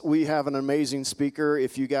We have an amazing speaker.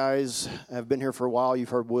 If you guys have been here for a while, you've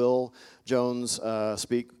heard Will Jones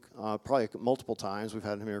speak probably multiple times. We've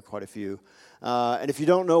had him here quite a few. And if you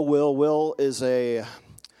don't know Will is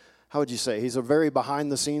how would you say? He's a very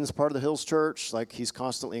behind-the-scenes part of the Hills Church. Like, he's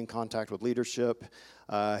constantly in contact with leadership.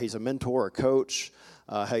 He's a mentor, a coach.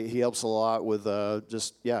 He helps a lot with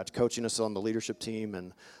coaching us on the leadership team,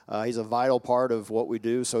 and he's a vital part of what we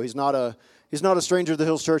do. So he's not a stranger to the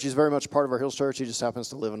Hills Church. He's very much part of our Hills Church. He just happens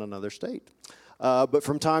to live in another state. But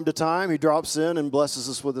from time to time, he drops in and blesses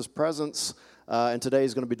us with his presence. And today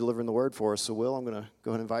he's going to be delivering the word for us. So, Will, I'm going to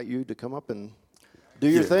go ahead and invite you to come up and do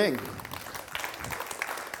your thing.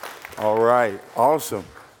 All right. Awesome.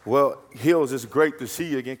 Well, Hills, it's great to see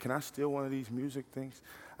you again. Can I steal one of these music things?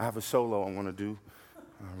 I have a solo I want to do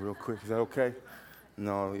real quick. Is that okay?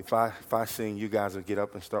 No, if I sing, you guys will get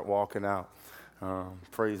up and start walking out.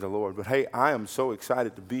 Praise the Lord. But, hey, I am so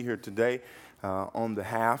excited to be here today on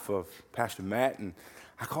behalf of Pastor Matt. And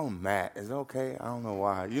I call him Matt. Is that okay? I don't know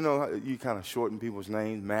why. You know, you kind of shorten people's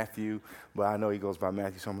names, Matthew, but I know he goes by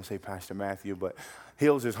Matthew, so I'm going to say Pastor Matthew. But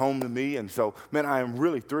Hills is home to me, and so, man, I am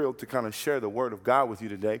really thrilled to kind of share the Word of God with you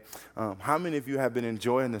today. How many of you have been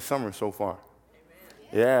enjoying the summer so far?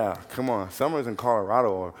 Amen. Yeah, come on. Summers in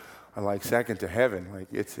Colorado are like second to heaven. Like,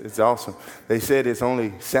 it's awesome. They said it's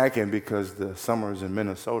only second because the summers in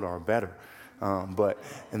Minnesota are better. And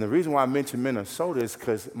the reason why I mentioned Minnesota is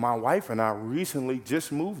because my wife and I recently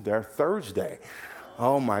just moved there Thursday.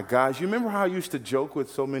 Oh, my gosh. You remember how I used to joke with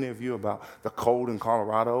so many of you about the cold in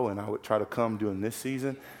Colorado, and I would try to come during this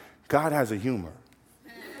season? God has a humor,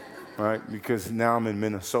 right? Because now I'm in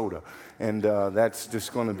Minnesota, and that's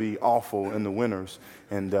just going to be awful in the winters.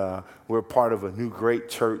 And we're part of a new great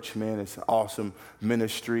church, man. It's an awesome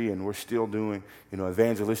ministry, and we're still doing,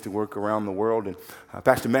 evangelistic work around the world. And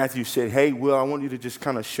Pastor Matthew said, hey, Will, I want you to just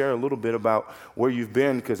kind of share a little bit about where you've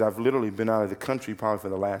been, because I've literally been out of the country probably for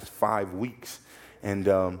the last 5 weeks. And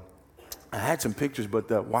I had some pictures, but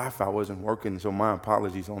the Wi-Fi wasn't working, so my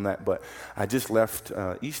apologies on that. But I just left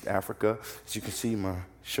East Africa. As you can see, my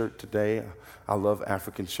shirt today. I love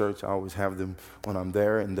African shirts. I always have them when I'm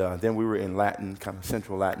there. And then we were in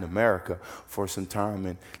Central Latin America for some time.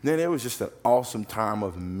 And then it was just an awesome time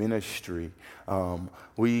of ministry.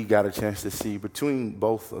 We got a chance to see, between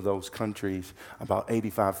both of those countries, about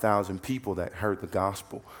 85,000 people that heard the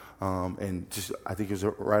gospel. And just, I think it was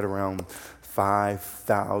right around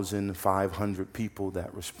 5,500 people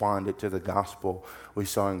that responded to the gospel. We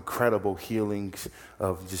saw incredible healings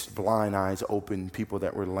of just blind eyes open, people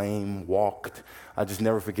that were lame walked. I just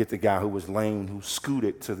never forget the guy who was lame, who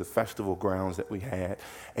scooted to the festival grounds that we had.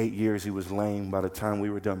 8 years he was lame. By the time we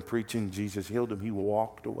were done preaching, Jesus healed him. He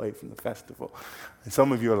walked away from the festival. And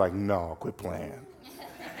some of you are like, no, quit playing.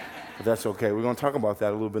 But that's okay. We're going to talk about that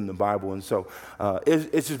a little bit in the Bible. And so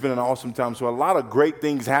it's just been an awesome time. So a lot of great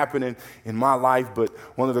things happening in my life, but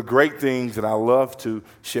one of the great things that I love to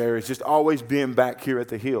share is just always being back here at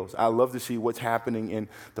the Hills. I love to see what's happening in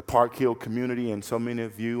the Park Hill community, and so many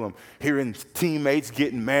of you, I'm hearing teammates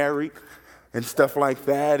getting married and stuff like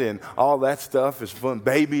that, and all that stuff is fun.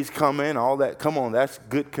 Babies coming, all that. Come on, that's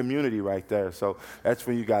good community right there. So that's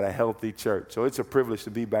when you got a healthy church. So it's a privilege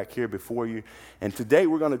to be back here before you. And today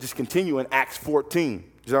we're going to just continue in Acts 14.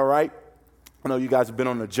 Is that all right? I know you guys have been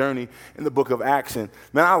on a journey in the book of Acts, and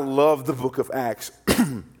man, I love the book of Acts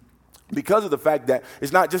because of the fact that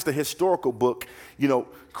it's not just a historical book.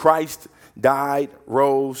 Christ died,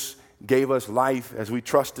 rose, gave us life as we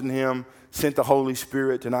trust in him, sent the Holy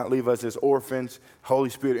Spirit to not leave us as orphans. Holy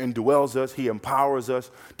Spirit indwells us. He empowers us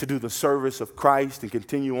to do the service of Christ and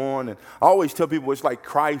continue on. And I always tell people it's like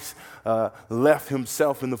Christ left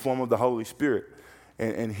himself in the form of the Holy Spirit.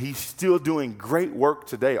 And he's still doing great work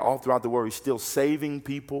today all throughout the world. He's still saving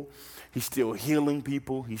people. He's still healing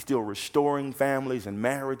people. He's still restoring families and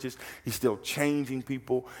marriages. He's still changing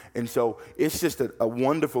people. And so it's just a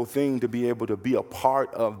wonderful thing to be able to be a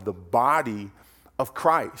part of the body of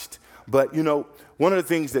Christ. But, one of the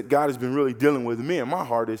things that God has been really dealing with me in my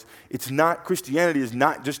heart is Christianity is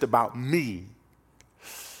not just about me.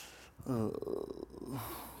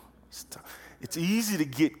 It's easy to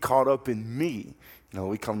get caught up in me.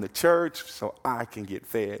 We come to church so I can get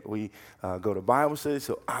fed. We go to Bible study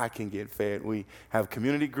so I can get fed. We have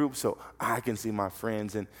community groups so I can see my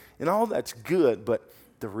friends. And all that's good, but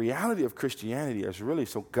the reality of Christianity is really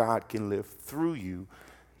so God can live through you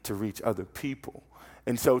to reach other people.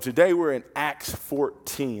 And so today we're in Acts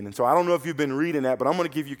 14. And so I don't know if you've been reading that, but I'm going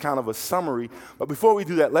to give you kind of a summary. But before we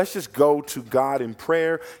do that, let's just go to God in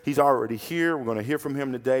prayer. He's already here. We're going to hear from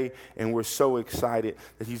him today, and we're so excited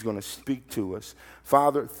that he's going to speak to us.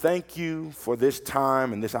 Father, thank you for this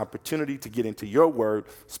time and this opportunity to get into your word.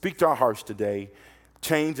 Speak to our hearts today.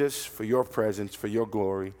 Change us for your presence, for your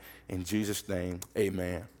glory. In Jesus' name,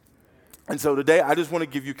 amen. And so today I just want to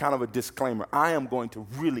give you kind of a disclaimer. I am going to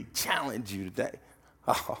really challenge you today.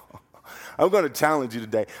 I'm going to challenge you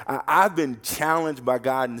today. I've been challenged by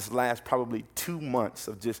God in this last probably 2 months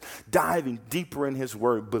of just diving deeper in his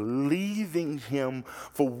word, believing him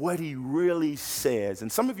for what he really says.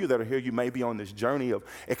 And some of you that are here, you may be on this journey of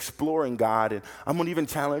exploring God, and I'm going to even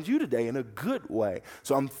challenge you today in a good way.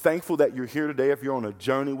 So I'm thankful that you're here today. If you're on a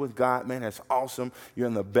journey with God, man, that's awesome. You're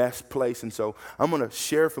in the best place. And so I'm going to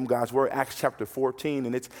share from God's word, Acts chapter 14,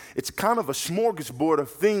 and it's kind of a smorgasbord of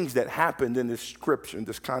things that happened in this scripture, in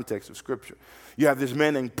this context of Scripture. You have this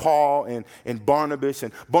man named Paul and Barnabas,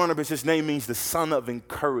 and Barnabas, his name means the son of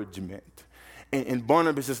encouragement. And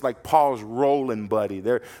Barnabas is like Paul's rolling buddy.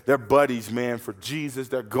 They're buddies, man, for Jesus.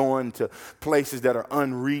 They're going to places that are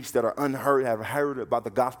unreached, that are unheard, have heard about the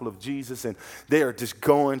gospel of Jesus, and they are just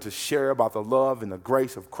going to share about the love and the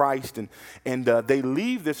grace of Christ. And they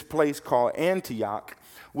leave this place called Antioch,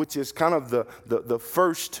 which is kind of the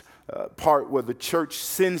first part where the church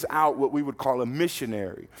sends out what we would call a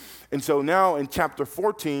missionary. And so now in chapter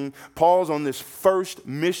 14, Paul's on this first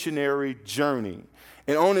missionary journey.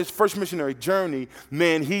 And on his first missionary journey,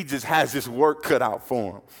 man, he just has this work cut out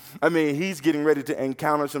for him. I mean, he's getting ready to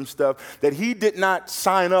encounter some stuff that he did not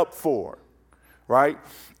sign up for, right?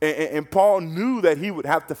 And Paul knew that he would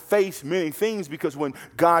have to face many things, because when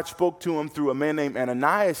God spoke to him through a man named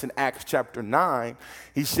Ananias in Acts chapter 9,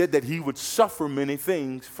 he said that he would suffer many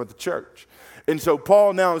things for the church. And so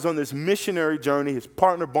Paul now is on this missionary journey. His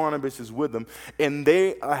partner Barnabas is with him, and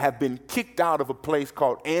they have been kicked out of a place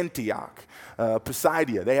called Antioch,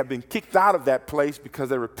 Pisidia. They have been kicked out of that place because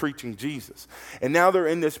they were preaching Jesus. And now they're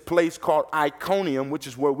in this place called Iconium, which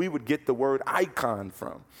is where we would get the word icon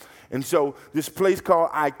from. And so this place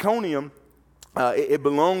called Iconium, it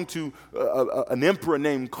belonged to an emperor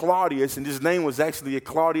named Claudius, and his name was actually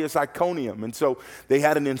Claudius Iconium. And so they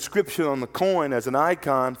had an inscription on the coin as an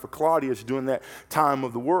icon for Claudius during that time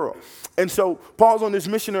of the world. And so Paul's on this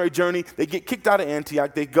missionary journey. They get kicked out of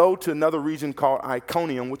Antioch. They go to another region called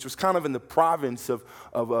Iconium, which was kind of in the province of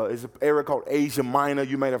is an area called Asia Minor.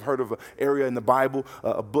 You might have heard of an area in the Bible,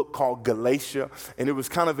 a book called Galatia. And it was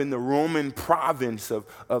kind of in the Roman province of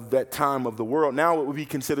that time of the world. Now it would be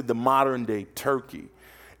considered the modern day Turkey.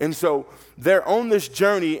 And so they're on this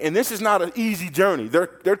journey, and this is not an easy journey.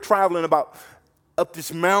 They're traveling about up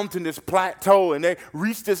this mountain, this plateau, and they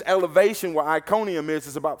reach this elevation where Iconium is.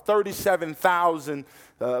 It's about 37,000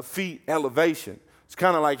 feet elevation. It's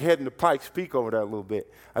kind of like heading to Pikes Peak over there a little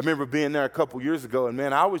bit. I remember being there a couple years ago, and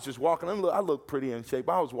man, I was just walking. I looked pretty in shape.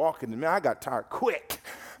 I was walking, and man, I got tired quick.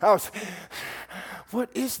 What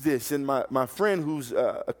is this? And my friend who's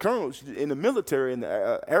a colonel in the military, in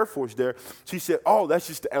the Air Force there, she said, oh, that's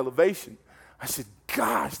just the elevation. I said,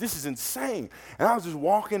 gosh, this is insane. And I was just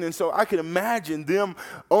walking, and so I could imagine them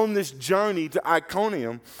on this journey to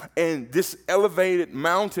Iconium and this elevated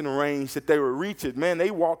mountain range that they were reaching. Man,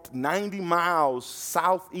 they walked 90 miles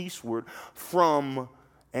southeastward from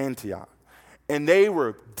Antioch, and they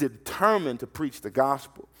were determined to preach the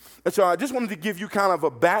gospel. And so I just wanted to give you kind of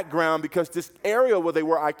a background, because this area where they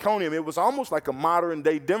were, Iconium, it was almost like a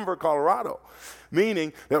modern-day Denver, Colorado,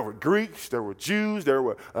 meaning there were Greeks, there were Jews, there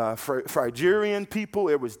were Phrygian people,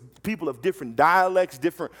 there was people of different dialects,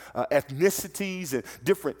 different ethnicities, and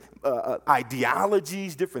different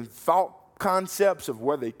ideologies, different thought concepts of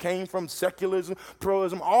where they came from, secularism,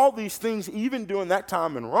 pluralism, all these things, even during that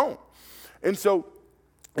time in Rome. And so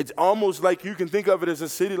it's almost like you can think of it as a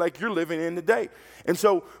city like you're living in today. And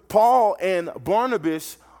so Paul and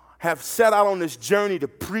Barnabas have set out on this journey to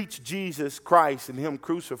preach Jesus Christ and him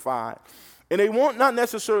crucified. And they want not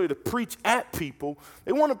necessarily to preach at people,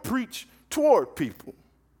 they want to preach toward people,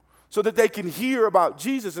 so that they can hear about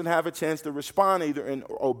Jesus and have a chance to respond either in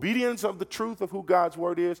obedience of the truth of who God's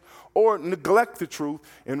word is, or neglect the truth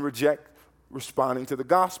and reject responding to the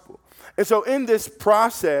gospel. And so in this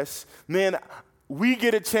process, man, we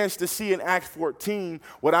get a chance to see in Acts 14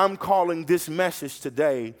 what I'm calling this message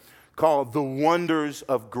today, called the wonders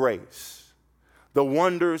of grace. The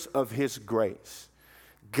wonders of his grace.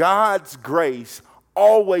 God's grace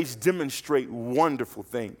always demonstrates wonderful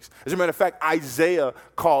things. As a matter of fact, Isaiah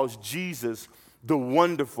calls Jesus the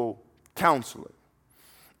wonderful counselor.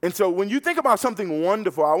 And so when you think about something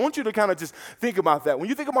wonderful, I want you to kind of just think about that. When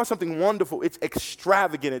you think about something wonderful, it's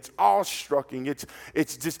extravagant, it's awe-striking,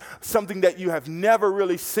 it's just something that you have never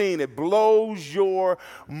really seen. It blows your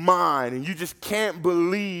mind, and you just can't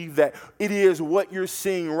believe that it is what you're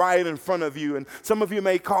seeing right in front of you. And some of you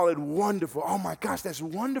may call it wonderful. Oh my gosh, that's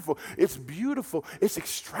wonderful. It's beautiful. It's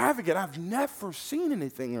extravagant. I've never seen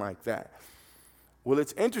anything like that. Well,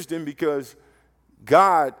 it's interesting because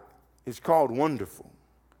God is called wonderful.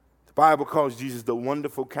 The Bible calls Jesus the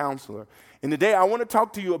wonderful counselor. And today I want to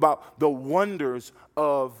talk to you about the wonders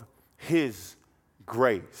of his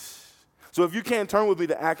grace. So if you can, turn with me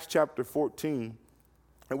to Acts chapter 14.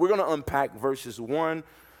 And we're going to unpack verses 1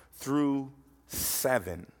 through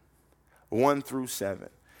 7. 1 through 7.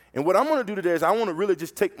 And what I'm going to do today is I want to really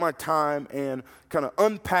just take my time and kind of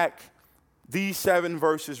unpack these 7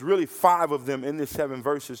 verses, really 5 of them in these 7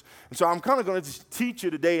 verses. And so I'm kind of going to just teach you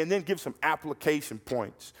today and then give some application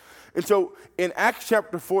points. And so in Acts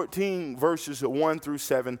chapter 14, verses 1 through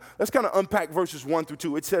 7, let's kind of unpack verses 1 through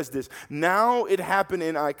 2. It says this: Now it happened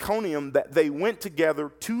in Iconium that they went together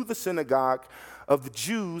to the synagogue of the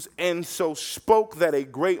Jews, and so spoke that a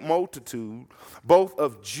great multitude, both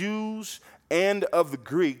of Jews and of the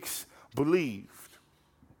Greeks, believed.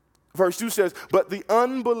 Verse 2 says, But the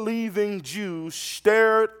unbelieving Jews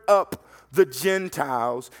stirred up the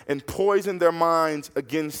Gentiles and poisoned their minds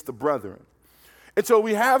against the brethren. And so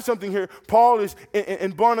we have something here. Paul is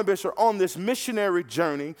and Barnabas are on this missionary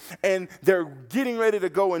journey, and they're getting ready to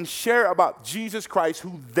go and share about Jesus Christ,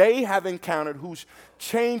 who they have encountered, who's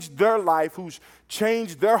changed their life, who's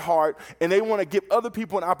changed their heart, and they want to give other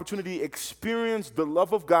people an opportunity to experience the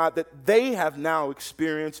love of God that they have now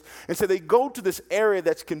experienced. And so they go to this area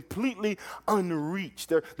that's completely unreached.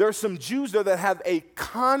 There are some Jews there that have a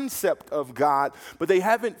concept of God, but they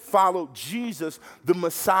haven't followed Jesus, the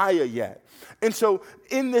Messiah, yet. And so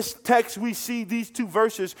in this text, we see these 2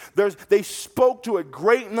 verses. They spoke to a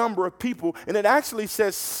great number of people, and it actually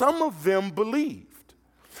says some of them believed.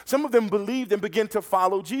 Some of them believed and began to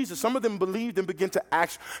follow Jesus. Some of them believed and began to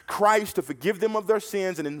ask Christ to forgive them of their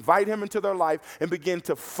sins and invite him into their life and begin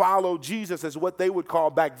to follow Jesus as what they would call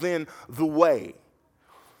back then the way.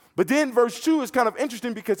 But then verse 2 is kind of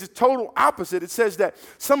interesting because it's total opposite. It says that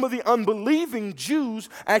some of the unbelieving Jews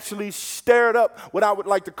actually stirred up what I would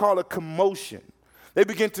like to call a commotion. They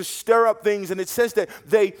began to stir up things, and it says that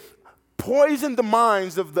they poisoned the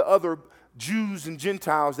minds of the other Jews and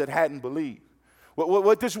Gentiles that hadn't believed.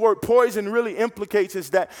 What this word poison really implicates is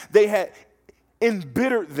that they had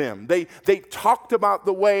embittered them. They talked about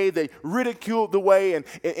the way, they ridiculed the way, and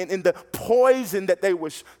the poison that they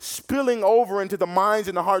were spilling over into the minds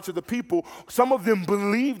and the hearts of the people, some of them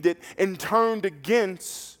believed it and turned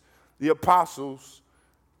against the apostles'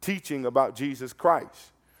 teaching about Jesus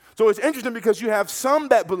Christ. So it's interesting because you have some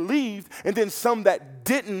that believed and then some that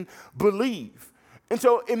didn't believe. And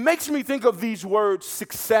so it makes me think of these words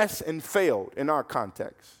success and failed in our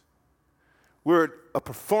context. We're a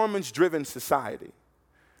performance-driven society.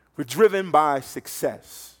 We're driven by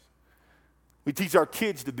success. We teach our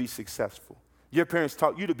kids to be successful. Your parents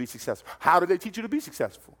taught you to be successful. How did they teach you to be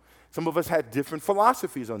successful? Some of us had different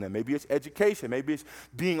philosophies on that. Maybe it's education. Maybe it's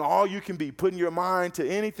being all you can be, putting your mind to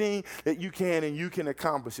anything that you can and you can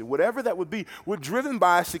accomplish it. Whatever that would be, we're driven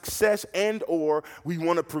by success and or we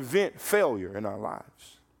want to prevent failure in our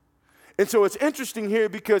lives. And so it's interesting here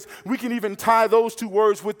because we can even tie those 2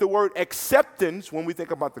 words with the word acceptance when we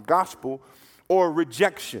think about the gospel, or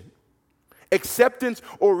rejection. Acceptance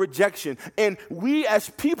or rejection. And we as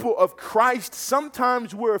people of Christ,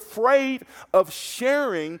 sometimes we're afraid of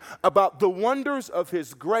sharing about the wonders of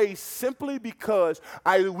his grace simply because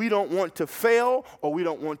either we don't want to fail or we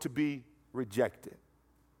don't want to be rejected.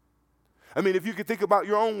 I mean, if you could think about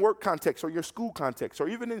your own work context or your school context or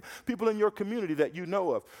even people in your community that you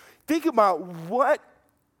know of, think about what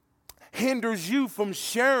hinders you from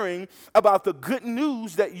sharing about the good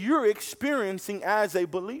news that you're experiencing as a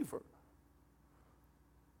believer.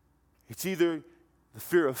 It's either the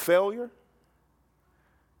fear of failure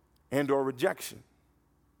and or rejection.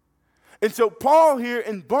 And so Paul here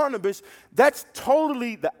and Barnabas, that's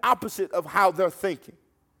totally the opposite of how they're thinking.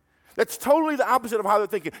 That's totally the opposite of how they're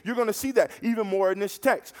thinking. You're going to see that even more in this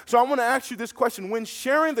text. So I want to ask you this question. When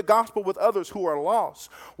sharing the gospel with others who are lost,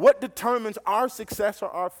 what determines our success or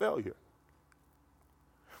our failure?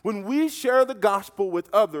 When we share the gospel with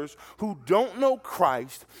others who don't know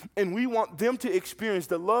Christ and we want them to experience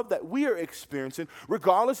the love that we are experiencing,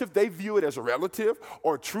 regardless if they view it as a relative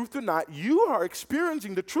or truth or not, you are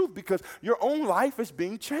experiencing the truth because your own life is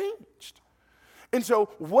being changed. And so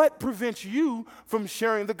what prevents you from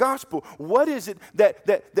sharing the gospel? What is it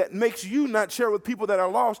that makes you not share with people that are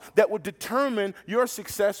lost that would determine your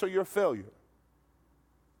success or your failure?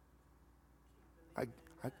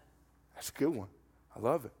 That's a good one. I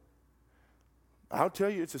love it. I'll tell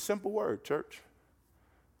you, it's a simple word, church.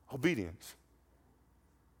 Obedience.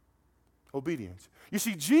 Obedience. You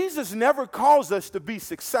see, Jesus never calls us to be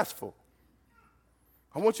successful.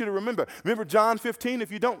 I want you to remember John 15,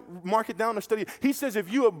 if you don't mark it down or study it, he says,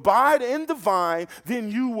 if you abide in the vine,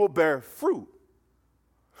 then you will bear fruit.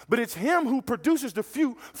 But it's him who produces the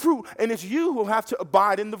fruit, and it's you who have to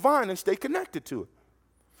abide in the vine and stay connected to it.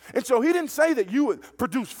 And so he didn't say that you would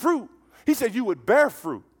produce fruit. He said you would bear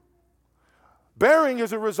fruit. Bearing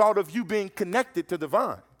is a result of you being connected to the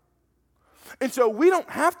vine. And so we don't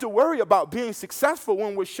have to worry about being successful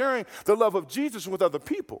when we're sharing the love of Jesus with other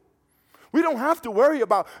people. We don't have to worry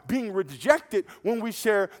about being rejected when we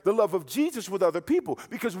share the love of Jesus with other people,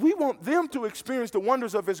 because we want them to experience the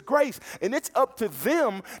wonders of his grace, and it's up to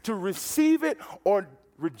them to receive it or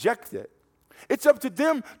reject it. It's up to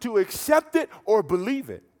them to accept it or believe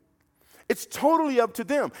it. It's totally up to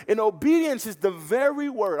them. And obedience is the very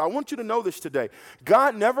word. I want you to know this today.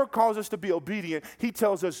 God never calls us to be obedient. He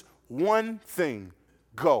tells us one thing: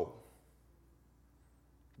 go.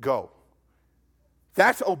 Go.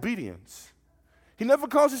 That's obedience. He never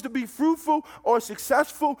calls us to be fruitful or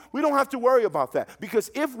successful. We don't have to worry about that, because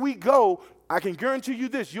if we go, I can guarantee you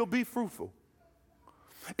this: you'll be fruitful.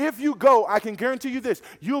 If you go, I can guarantee you this: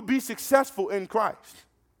 you'll be successful in Christ.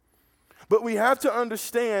 But we have to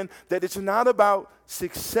understand that it's not about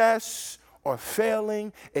success or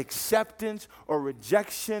failing, acceptance or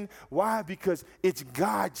rejection. Why? Because it's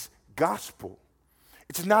God's gospel.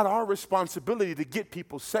 It's not our responsibility to get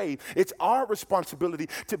people saved. It's our responsibility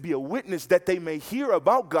to be a witness that they may hear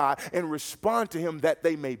about God and respond to him that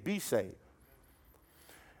they may be saved.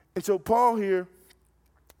 And so Paul here,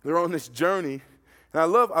 they're on this journey. And I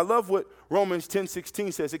love what Romans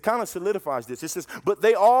 10:16 says. It kind of solidifies this. It says, but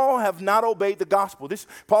they all have not obeyed the gospel.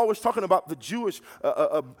 Paul was talking about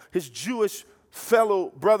the his Jewish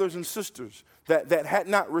fellow brothers and sisters that had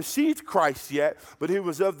not received Christ yet, but he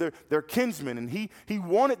was of their kinsmen. And he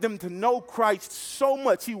wanted them to know Christ so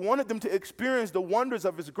much. He wanted them to experience the wonders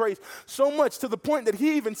of his grace so much, to the point that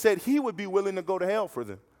he even said he would be willing to go to hell for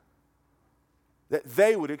them, that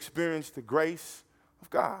they would experience the grace of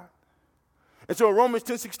God. And so in Romans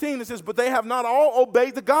 10:16 it says, but they have not all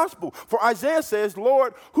obeyed the gospel. For Isaiah says,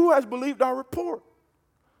 Lord, who has believed our report?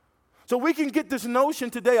 So we can get this notion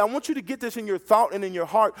today. I want you to get this in your thought and in your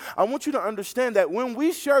heart. I want you to understand that when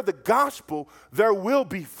we share the gospel, there will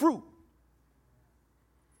be fruit.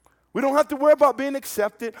 We don't have to worry about being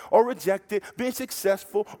accepted or rejected, being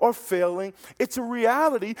successful or failing. It's a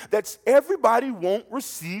reality that everybody won't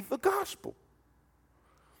receive the gospel.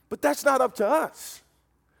 But that's not up to us.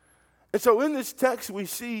 And so in this text, we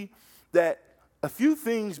see that a few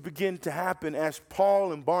things begin to happen as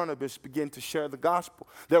Paul and Barnabas begin to share the gospel.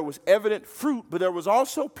 There was evident fruit, but there was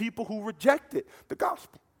also people who rejected the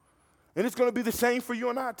gospel. And it's going to be the same for you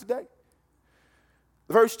and I today.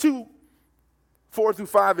 Verse 2, 4 through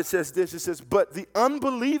 5, it says this. It says, but the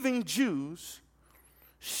unbelieving Jews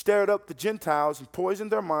stirred up the Gentiles and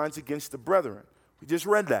poisoned their minds against the brethren. We just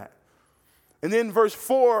read that. And then verse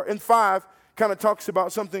 4 and 5 kind of talks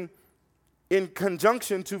about something in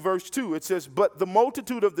conjunction to verse 2. It says, but the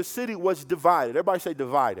multitude of the city was divided. Everybody say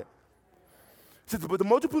divided. It says, but the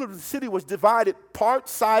multitude of the city was divided, part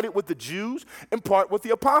sided with the Jews and part with the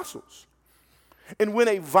apostles. And when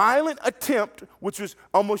a violent attempt, which was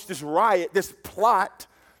almost this riot, this plot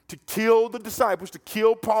to kill the disciples, to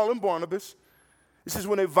kill Paul and Barnabas, it says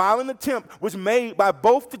when a violent attempt was made by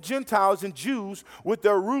both the Gentiles and Jews with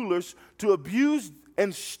their rulers to abuse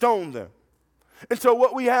and stone them. And so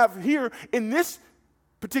what we have here in this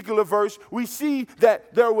particular verse, we see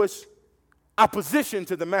that there was opposition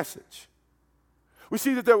to the message. We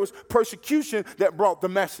see that there was persecution that brought the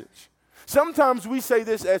message. Sometimes we say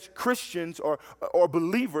this as Christians or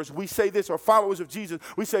believers. We say this, or followers of Jesus.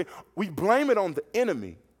 We say we blame it on the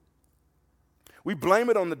enemy. We blame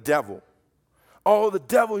it on the devil. Oh, the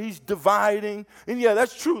devil, he's dividing. And yeah,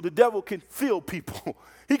 that's true. The devil can fill people.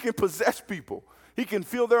 He can possess people. He can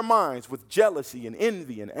fill their minds with jealousy and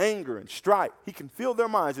envy and anger and strife. He can fill their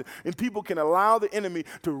minds, and people can allow the enemy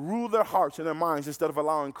to rule their hearts and their minds instead of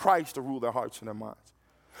allowing Christ to rule their hearts and their minds.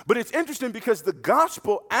 But it's interesting because the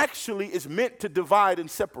gospel actually is meant to divide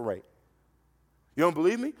and separate. You don't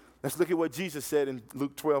believe me? Let's look at what Jesus said in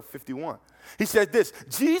Luke 12:51. He said this.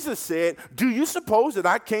 Jesus said, do you suppose that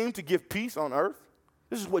I came to give peace on earth?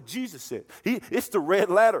 This is what Jesus said. It's the red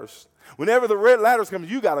letters. Whenever the red letters come,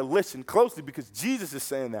 you got to listen closely because Jesus is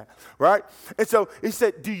saying that, right? And so he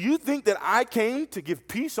said, do you think that I came to give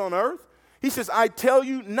peace on earth? He says, I tell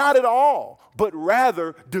you, not at all, but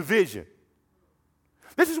rather division.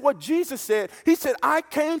 This is what Jesus said. He said, I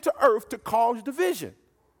came to earth to cause division.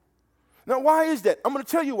 Now, why is that? I'm going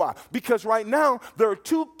to tell you why. Because right now, there are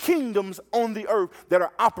two kingdoms on the earth that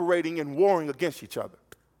are operating and warring against each other.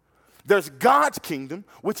 There's God's kingdom,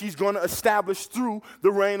 which he's going to establish through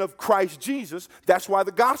the reign of Christ Jesus. That's why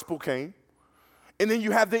the gospel came. And then you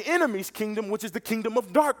have the enemy's kingdom, which is the kingdom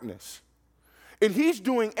of darkness. And he's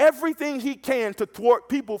doing everything he can to thwart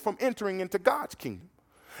people from entering into God's kingdom.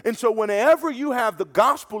 And so whenever you have the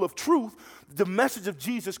gospel of truth, the message of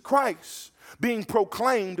Jesus Christ being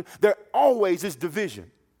proclaimed, there always is division.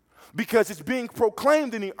 Because it's being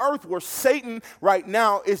proclaimed in the earth where Satan right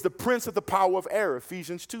now is the prince of the power of error.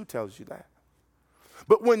 Ephesians 2 tells you that.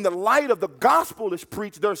 But when the light of the gospel is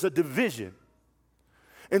preached, there's a division.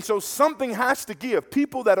 And so something has to give.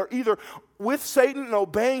 People that are either with Satan and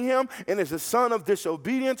obeying him and is a son of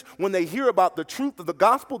disobedience, when they hear about the truth of the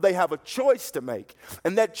gospel, they have a choice to make.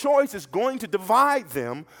 And that choice is going to divide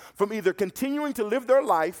them from either continuing to live their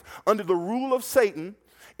life under the rule of Satan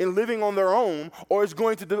in living on their own, or is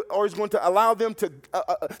going to allow them to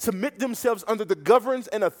submit themselves under the governance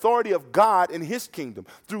and authority of God in his kingdom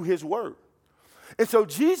through his word. And so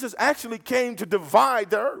Jesus actually came to divide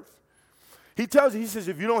the earth. He says,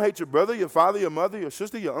 if you don't hate your brother, your father, your mother, your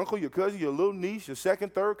sister, your uncle, your cousin, your little niece, your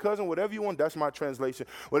second, third cousin, whatever you want, that's my translation.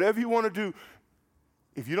 Whatever you want to do,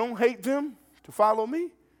 if you don't hate them to follow me,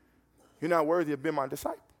 you're not worthy of being my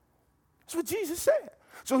disciple. That's what Jesus said.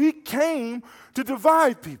 So he came to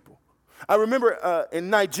divide people. I remember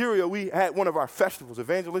in Nigeria, we had one of our festivals,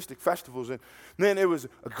 evangelistic festivals, and then it was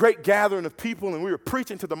a great gathering of people, and we were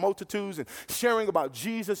preaching to the multitudes and sharing about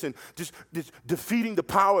Jesus and just defeating the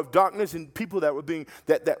power of darkness and people that were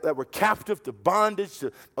that were captive to bondage,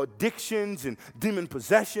 to addictions and demon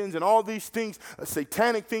possessions and all these things,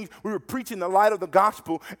 satanic things. We were preaching the light of the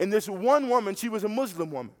gospel, and this one woman, she was a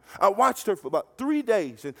Muslim woman. I watched her for about 3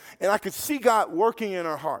 days, and I could see God working in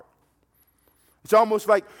her heart. It's almost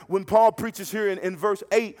like when Paul preaches here in verse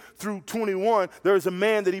 8 through 21, there's a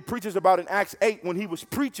man that he preaches about in Acts 8. When he was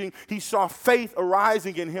preaching, he saw faith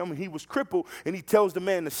arising in him, and he was crippled, and he tells the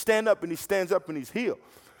man to stand up, and he stands up, and he's healed.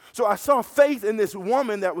 So I saw faith in this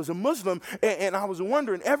woman that was a Muslim, and I was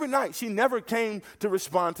wondering, every night she never came to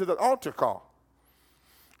respond to the altar call.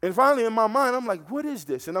 And finally, in my mind, I'm like, what is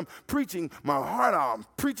this? And I'm preaching my heart out. I'm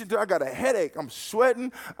preaching till I got a headache. I'm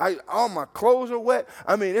sweating. All my clothes are wet.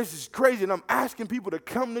 I mean, this is crazy. And I'm asking people to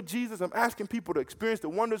come to Jesus. I'm asking people to experience the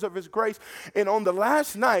wonders of his grace. And on the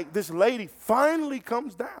last night, this lady finally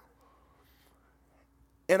comes down.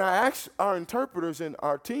 And I asked our interpreters and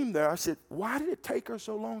our team there, I said, why did it take her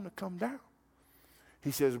so long to come down? He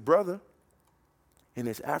says, brother, in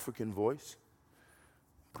his African voice,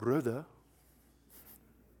 brother,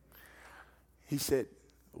 he said,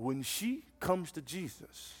 when she comes to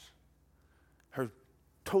Jesus, her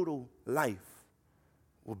total life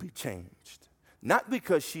will be changed. Not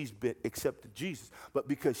because she's been accepted Jesus, but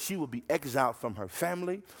because she will be exiled from her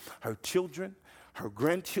family, her children, her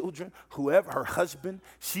grandchildren, whoever, her husband.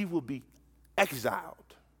 She will be exiled.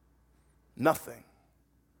 Nothing.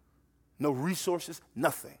 No resources,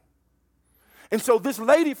 nothing. And so this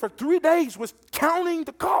lady for 3 days was counting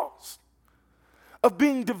the cost of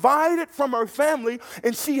being divided from her family,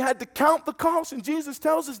 and she had to count the cost. And Jesus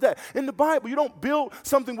tells us that in the Bible, you don't build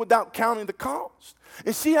something without counting the cost.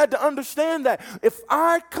 And she had to understand that if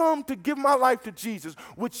I come to give my life to Jesus,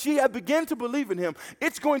 which she had begun to believe in him,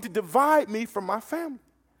 it's going to divide me from my family.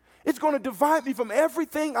 It's going to divide me from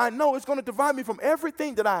everything I know. It's going to divide me from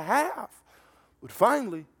everything that I have. But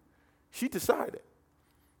finally, she decided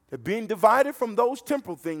that being divided from those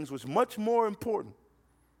temporal things was much more important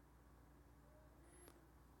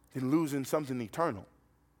than losing something eternal.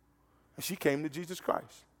 And she came to Jesus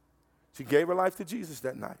Christ. She gave her life to Jesus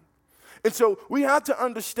that night. And so we have to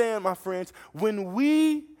understand, my friends, when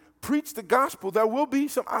we preach the gospel, there will be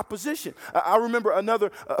some opposition. I remember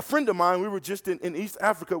a friend of mine, we were just in East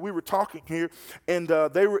Africa, we were talking here, and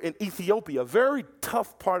they were in Ethiopia, a very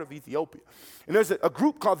tough part of Ethiopia. And there's a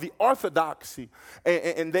group called the Orthodoxy,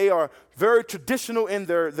 and they are very traditional in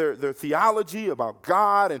their theology about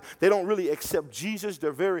God, and they don't really accept Jesus.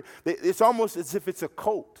 It's almost as if it's a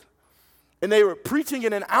cult. And they were preaching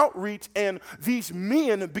in an outreach, and these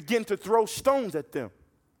men begin to throw stones at them.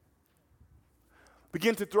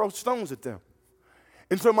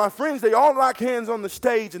 And so my friends, they all lock hands on the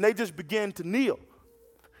stage, and they just begin to kneel.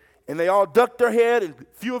 And they all ducked their head, and a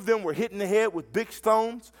few of them were hitting the head with big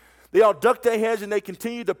stones. They all ducked their heads, and they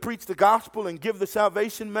continued to preach the gospel and give the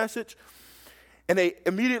salvation message. And they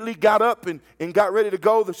immediately got up and got ready to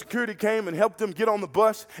go. The security came and helped them get on the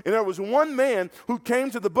bus. And there was one man who came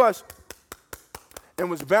to the bus and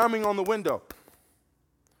was banging on the window.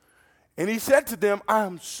 And he said to them, I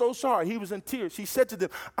am so sorry. He was in tears. He said to them,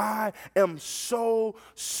 I am so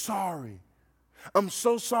sorry. I'm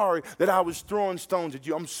so sorry that I was throwing stones at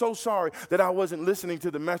you. I'm so sorry that I wasn't listening to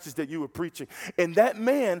the message that you were preaching. And that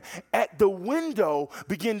man at the window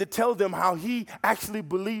began to tell them how he actually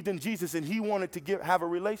believed in Jesus and he wanted to have a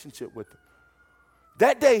relationship with them.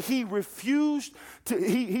 That day he refused to,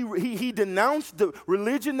 he denounced the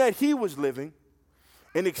religion that he was living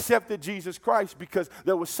and accepted Jesus Christ because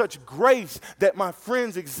there was such grace that my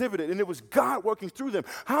friends exhibited, and it was God working through them.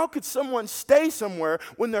 How could someone stay somewhere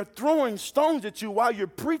when they're throwing stones at you while you're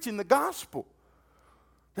preaching the gospel?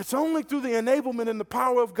 It's only through the enablement and the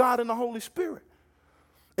power of God and the Holy Spirit.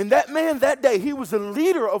 And that man that day, he was the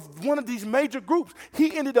leader of one of these major groups.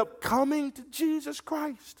 He ended up coming to Jesus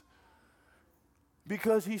Christ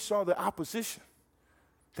because he saw the opposition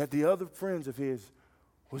that the other friends of his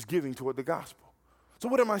was giving toward the gospel. So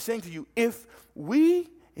what am I saying to you? If we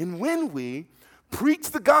and when we preach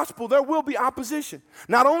the gospel, there will be opposition.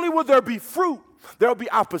 Not only will there be fruit, there will be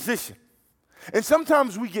opposition. And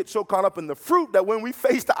sometimes we get so caught up in the fruit that when we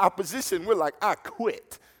face the opposition, we're like, I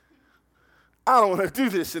quit. I don't want to do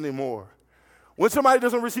this anymore. When somebody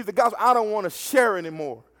doesn't receive the gospel, I don't want to share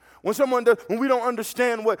anymore. When we don't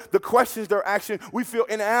understand what the questions they're asking, we feel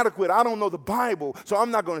inadequate. I don't know the Bible, so I'm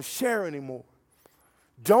not going to share anymore.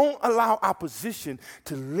 Don't allow opposition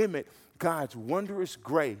to limit God's wondrous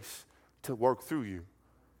grace to work through you.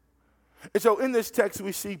 And so in this text,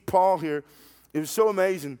 we see Paul here. It was so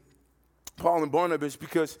amazing, Paul and Barnabas,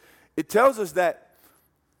 because it tells us that,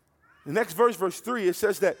 the next verse, verse 3, it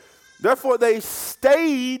says that, therefore they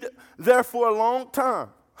stayed there for a long time.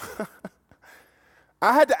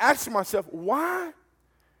 I had to ask myself, why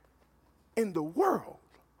in the world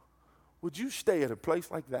would you stay at a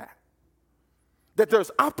place like that? That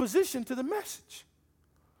there's opposition to the message.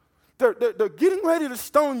 They're getting ready to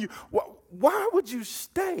stone you. Why would you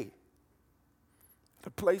stay at a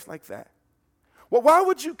place like that? Well, why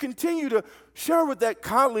would you continue to share with that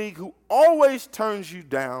colleague who always turns you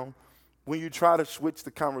down when you try to switch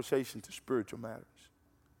the conversation to spiritual matters?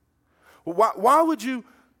 Well, why would you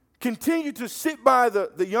continue to sit by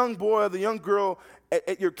the young boy or the young girl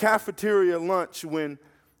at your cafeteria lunch when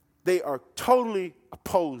they are totally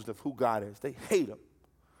opposed of who God is? They hate him.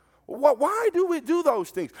 Why do we do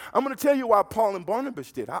those things? I'm going to tell you why Paul and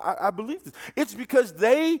Barnabas did. I believe this. It's because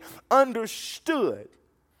they understood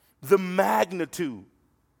the magnitude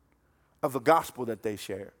of the gospel that they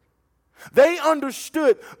shared. They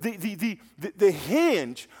understood the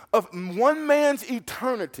hinge of one man's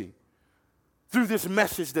eternity through this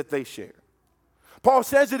message that they shared. Paul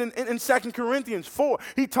says it in 2 Corinthians 4.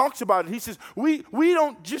 He talks about it. He says, we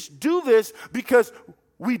don't just do this because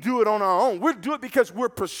we do it on our own. We do it because we're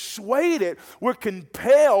persuaded, we're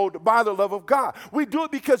compelled by the love of God. We do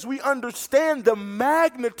it because we understand the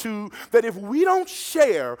magnitude that if we don't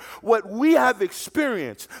share what we have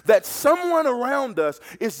experienced, that someone around us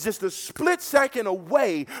is just a split second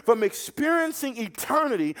away from experiencing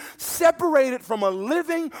eternity, separated from a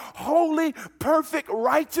living, holy, perfect,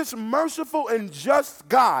 righteous, merciful, and just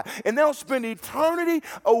God. And they'll spend eternity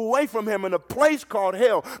away from him in a place called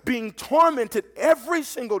hell, being tormented every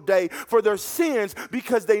single day for their sins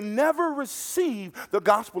because they never received the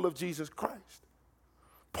gospel of Jesus Christ.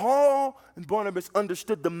 Paul and Barnabas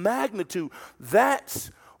understood the magnitude.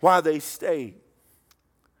 That's why they stayed.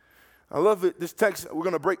 I love it. This text, we're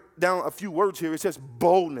going to break down a few words here. It says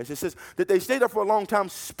boldness. It says that they stayed there for a long time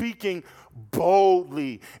speaking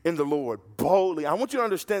boldly in the Lord. Boldly. I want you to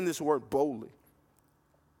understand this word boldly.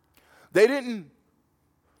 They didn't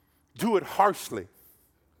do it harshly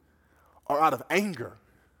or out of anger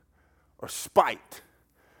or spite.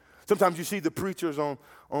 Sometimes you see the preachers on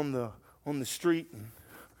the street. And,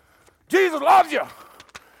 Jesus loves you.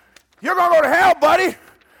 You're going to go to hell, buddy. If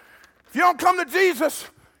you don't come to Jesus,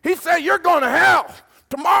 he said you're going to hell.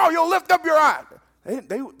 Tomorrow you'll lift up your eye.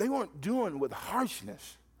 They weren't doing it with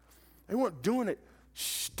harshness. They weren't doing it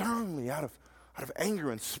sternly out of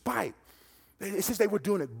anger and spite. It says they were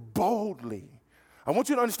doing it boldly. I want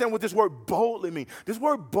you to understand what this word boldly means. This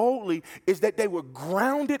word boldly is that they were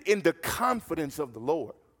grounded in the confidence of the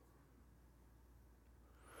Lord.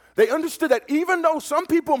 They understood that even though some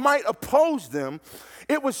people might oppose them,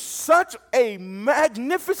 it was such a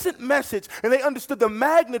magnificent message, and they understood the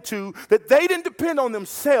magnitude that they didn't depend on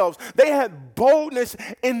themselves. They had boldness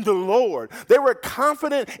in the Lord. They were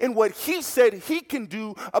confident in what he said he can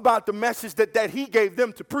do about the message that he gave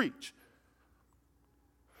them to preach.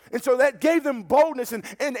 And so that gave them boldness,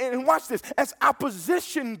 and watch this, as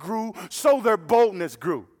opposition grew, so their boldness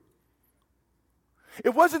grew.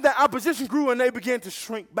 It wasn't that opposition grew and they began to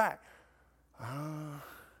shrink back.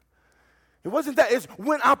 It wasn't that. It's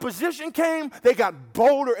when opposition came, they got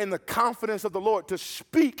bolder in the confidence of the Lord to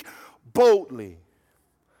speak boldly.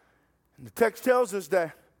 And the text tells us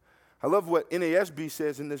that, I love what NASB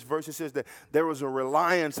says in this verse. It says that there was a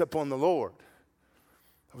reliance upon the Lord.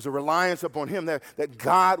 There was a reliance upon him, that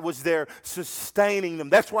God was there sustaining them.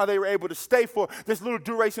 That's why they were able to stay for this little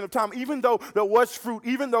duration of time. Even though there was fruit,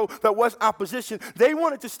 even though there was opposition, they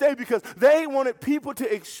wanted to stay because they wanted people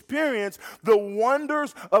to experience the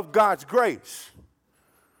wonders of God's grace.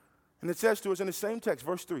 And it says to us in the same text,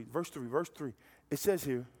 verse 3, it says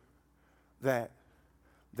here that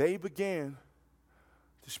they began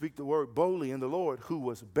to speak the word boldly in the Lord, who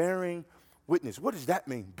was bearing witness. What does that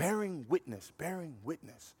mean? Bearing witness. Bearing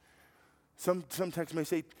witness. Some texts may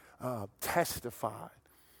say testified.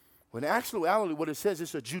 When in actuality, what it says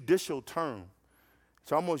is a judicial term.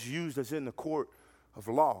 It's almost used as in the court of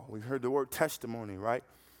law. We've heard the word testimony, right?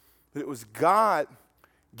 But it was God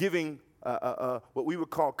giving what we would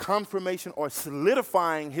call confirmation or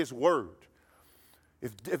solidifying his word.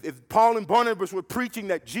 If Paul and Barnabas were preaching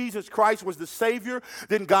that Jesus Christ was the Savior,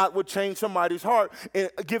 then God would change somebody's heart and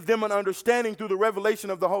give them an understanding through the revelation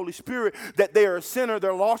of the Holy Spirit that they are a sinner,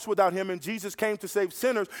 they're lost without him, and Jesus came to save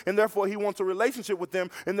sinners, and therefore he wants a relationship with them,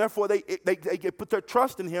 and therefore they put their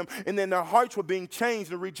trust in him, and then their hearts were being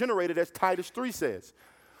changed and regenerated, as Titus 3 says.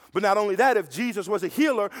 But not only that, if Jesus was a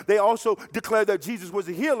healer, they also declared that Jesus was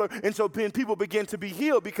a healer. And so people began to be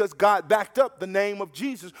healed because God backed up the name of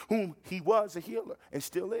Jesus, whom he was a healer and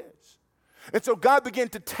still is. And so God began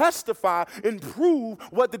to testify and prove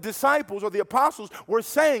what the disciples or the apostles were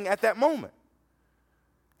saying at that moment.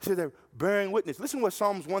 So they're bearing witness. Listen to what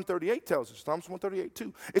Psalms 138 tells us. Psalms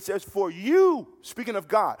 138:2. It says, for you, speaking of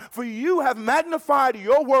God, for you have magnified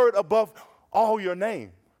your word above all your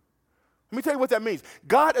name. Let me tell you what that means.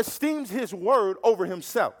 God esteems his word over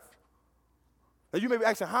himself. Now you may be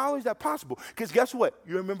asking, how is that possible? Because guess what?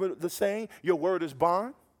 You remember the saying, your word is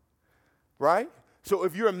bond, right? So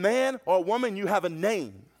if you're a man or a woman, you have a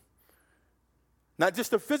name. Not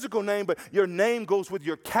just a physical name, but your name goes with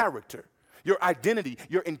your character, your identity,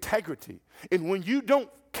 your integrity. And when you don't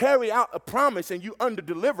carry out a promise and you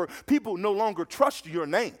underdeliver, people no longer trust your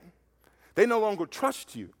name. They no longer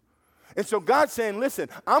trust you. And so God's saying, listen,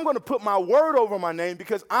 I'm going to put my word over my name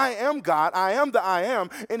because I am God. I am the I am.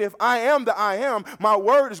 And if I am the I am, my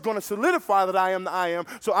word is going to solidify that I am the I am.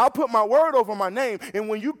 So I'll put my word over my name. And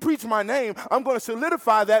when you preach my name, I'm going to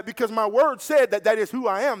solidify that because my word said that is who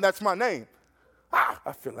I am. That's my name.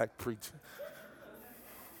 I feel like preaching.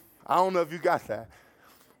 I don't know if you got that.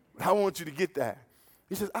 But I want you to get that.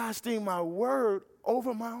 He says, I esteem my word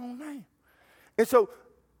over my own name. And so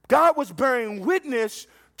God was bearing witness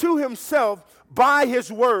to himself by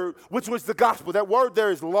his word, which was the gospel. That word there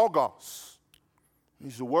is logos.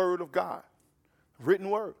 It's the word of God, written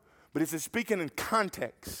word. But it's speaking in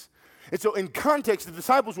context. And so in context, the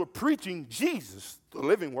disciples were preaching Jesus, the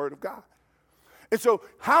living word of God. And so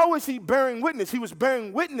how is he bearing witness? He was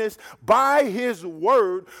bearing witness by his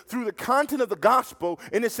word through the content of the gospel.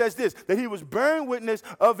 And it says this, that he was bearing witness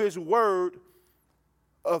of his word,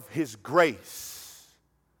 of his grace.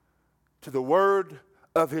 To the word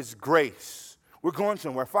of his grace. We're going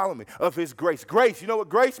somewhere. Follow me. Of his grace. Grace. You know what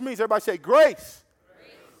grace means? Everybody say grace.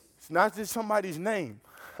 Grace. It's not just somebody's name.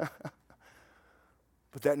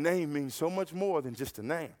 But that name means so much more than just a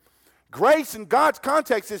name. Grace in God's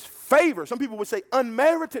context is favor. Some people would say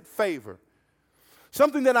unmerited favor.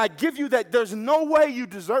 Something that I give you that there's no way you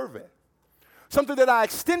deserve it. Something that I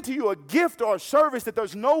extend to you, a gift or a service that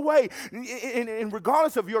there's no way, in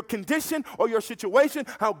regardless of your condition or your situation,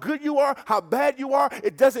 how good you are, how bad you are,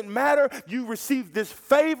 it doesn't matter. You receive this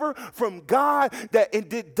favor from God that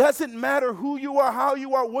it doesn't matter who you are, how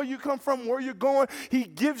you are, where you come from, where you're going. He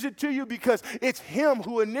gives it to you because it's him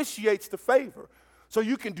who initiates the favor. So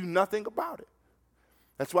you can do nothing about it.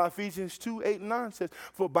 That's why Ephesians 2:8-9 says,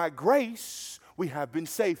 for by grace we have been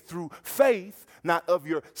saved through faith, not of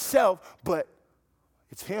yourself, but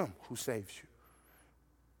it's him who saves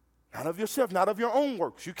you. Not of yourself, not of your own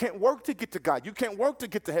works. You can't work to get to God. You can't work to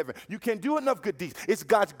get to heaven. You can't do enough good deeds. It's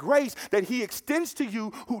God's grace that he extends to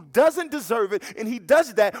you who doesn't deserve it, and he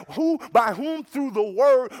does that by whom through the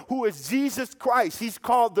word who is Jesus Christ. He's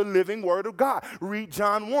called the living word of God. Read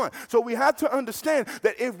John 1. So we have to understand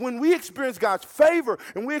that when we experience God's favor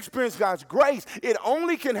and we experience God's grace, it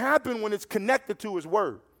only can happen when it's connected to his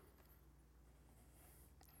word.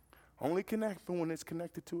 Only can happen when it's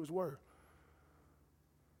connected to his word.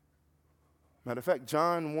 Matter of fact,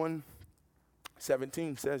 John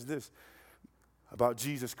 1:17 says this about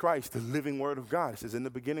Jesus Christ, the living word of God. It says, in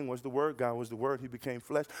the beginning was the word, God was the word, he became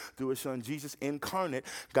flesh. Through his son Jesus incarnate,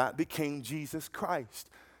 God became Jesus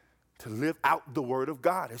Christ to live out the word of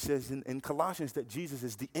God. It says in Colossians that Jesus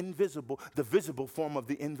is the visible form of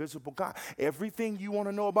the invisible God. Everything you want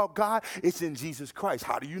to know about God, it's in Jesus Christ.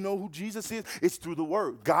 How do you know who Jesus is? It's through the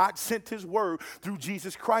word. God sent his word through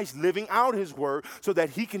Jesus Christ, living out his word so that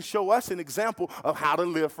he can show us an example of how to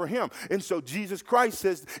live for him. And so Jesus Christ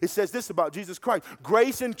says this about Jesus Christ: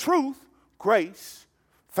 grace and truth, grace,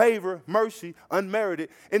 favor, mercy, unmerited,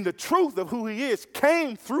 and the truth of who he is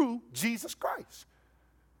came through Jesus Christ.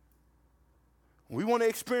 We want to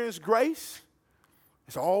experience grace.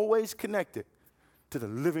 It's always connected to the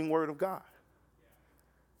living word of God.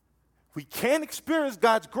 We can't experience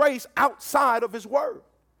God's grace outside of his word.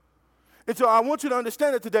 And so I want you to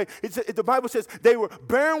understand that today. The Bible says they were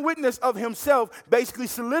bearing witness of himself, basically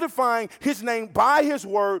solidifying his name by his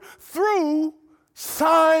word through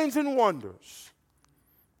signs and wonders.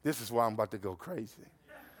 This is why I'm about to go crazy.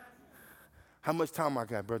 How much time I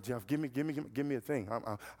got, Brother Jeff? Give me a thing.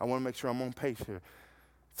 I want to make sure I'm on pace here.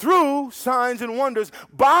 Through signs and wonders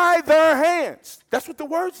by their hands. That's what the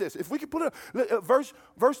word says. If we could put verse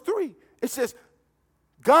 3, it says,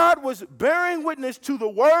 God was bearing witness to the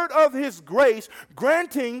word of his grace,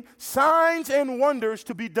 granting signs and wonders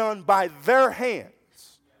to be done by their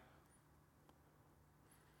hands.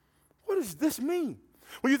 What does this mean?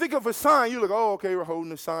 When you think of a sign, you're like, oh, okay, we're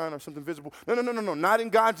holding a sign or something visible. No, not in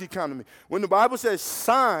God's economy. When the Bible says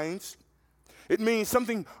signs, it means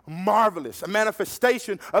something marvelous, a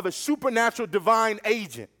manifestation of a supernatural divine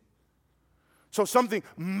agent. So something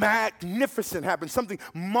magnificent happened, something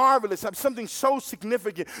marvelous, something so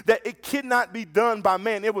significant that it could not be done by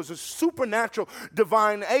man. It was a supernatural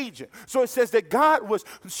divine agent. So it says that God was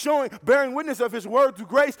bearing witness of his word through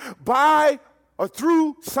grace or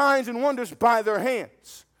through signs and wonders by their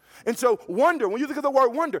hands. And so wonder, when you think of the word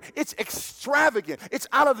wonder, it's extravagant. It's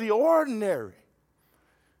out of the ordinary.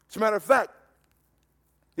 As a matter of fact,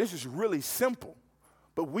 this is really simple,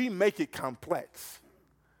 but we make it complex.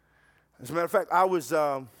 As a matter of fact,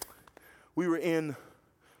 we were in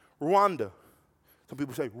Rwanda. Some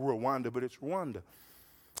people say Rwanda, but it's Rwanda.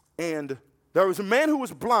 And there was a man who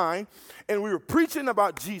was blind, and we were preaching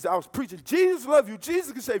about Jesus. I was preaching, Jesus loves you,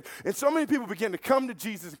 Jesus can save you. And so many people began to come to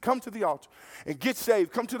Jesus and come to the altar and get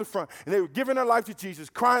saved, come to the front. And they were giving their life to Jesus,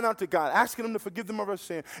 crying out to God, asking him to forgive them of their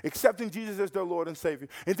sin, accepting Jesus as their Lord and Savior.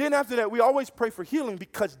 And then after that, we always pray for healing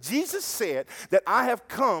because Jesus said that I have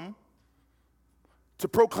come to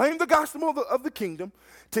proclaim the gospel of the kingdom,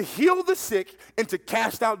 to heal the sick, and to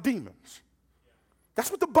cast out demons. That's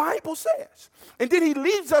what the Bible says. And then he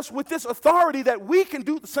leaves us with this authority that we can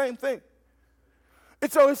do the same thing. And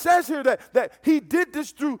so it says here that he did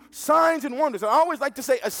this through signs and wonders. And I always like to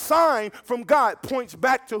say a sign from God points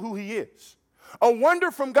back to who he is. A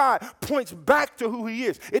wonder from God points back to who he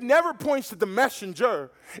is. It never points to the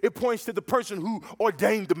messenger. It points to the person who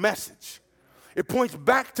ordained the message. It points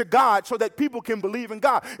back to God so that people can believe in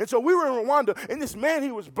God. And so we were in Rwanda, and this man, he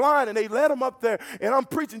was blind, and they led him up there, and I'm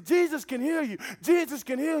preaching, Jesus can heal you. Jesus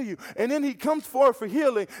can heal you. And then he comes forward for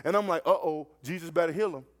healing, and I'm like, uh-oh, Jesus better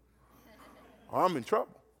heal him, or I'm in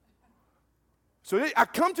trouble. So I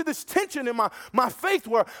come to this tension in my faith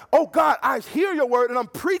where, oh, God, I hear your word, and I'm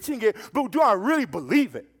preaching it, but do I really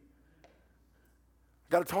believe it? I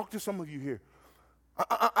got to talk to some of you here.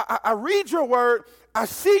 I read your word, I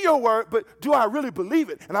see your word, but do I really believe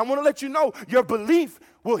it? And I want to let you know your belief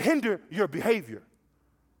will hinder your behavior.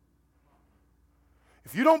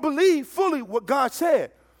 If you don't believe fully what God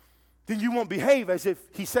said, then you won't behave as if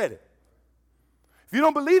he said it. If you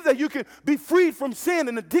don't believe that you can be freed from sin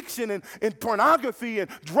and addiction and pornography and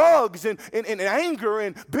drugs and anger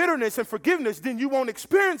and bitterness and forgiveness, then you won't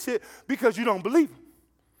experience it because you don't believe it.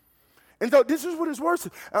 And so this is what his word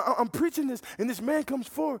says. I'm preaching this, and this man comes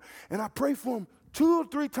forward, and I pray for him 2 or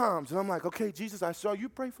 3 times. And I'm like, okay, Jesus, I saw you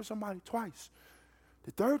pray for somebody twice.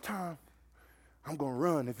 The 3rd time, I'm going to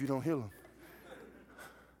run if you don't heal him.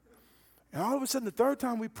 And all of a sudden, the third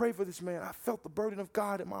time we prayed for this man, I felt the burden of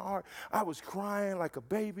God in my heart. I was crying like a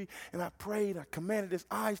baby, and I prayed. I commanded his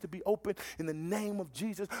eyes to be open in the name of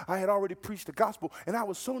Jesus. I had already preached the gospel, and I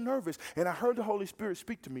was so nervous, and I heard the Holy Spirit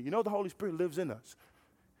speak to me. You know, the Holy Spirit lives in us.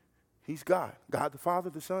 He's God. God the Father,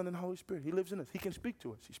 the Son, and the Holy Spirit. He lives in us. He can speak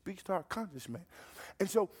to us. He speaks to our conscious man. And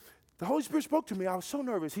so the Holy Spirit spoke to me. I was so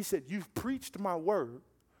nervous. He said, "You've preached my word.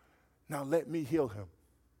 Now let me heal him."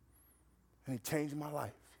 And it changed my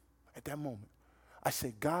life. At that moment, I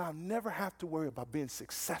said, "God, I'll never have to worry about being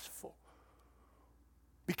successful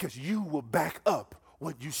because you will back up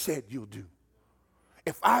what you said you'll do.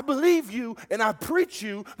 If I believe you and I preach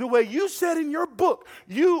you the way you said in your book,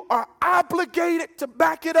 you are obligated to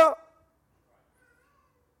back it up."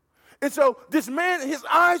 And so this man, his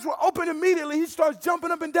eyes were open immediately. He starts jumping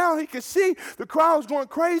up and down. He could see the crowd was going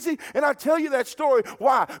crazy. And I tell you that story.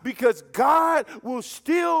 Why? Because God will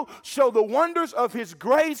still show the wonders of his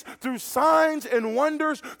grace through signs and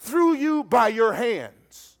wonders through you by your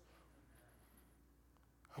hands.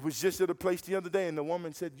 I was just at a place the other day, and the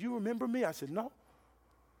woman said, "You remember me?" I said, "No."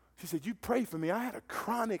 She said, "You prayed for me. I had a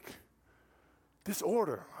chronic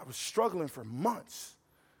disorder. I was struggling for months."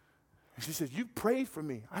 And she said, "You prayed for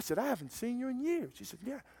me." I said, "I haven't seen you in years." She said,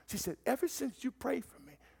 "Yeah." She said, "Ever since you prayed for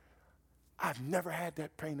me, I've never had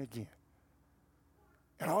that pain again."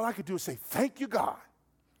 And all I could do is say, "Thank you, God."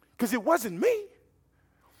 Because it wasn't me.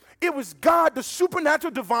 It was God, the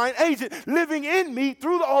supernatural divine agent living in me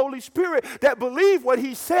through the Holy Spirit that believed what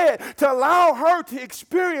he said to allow her to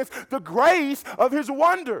experience the grace of his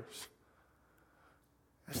wonders.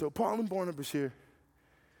 And so Paul and Barnabas here,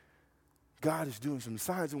 God is doing some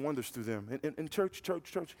signs and wonders through them. And church,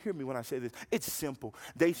 hear me when I say this. It's simple.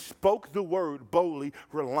 They spoke the word boldly,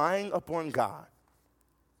 relying upon God.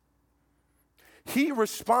 He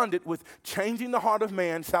responded with changing the heart of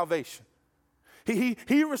man, salvation.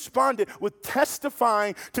 He responded with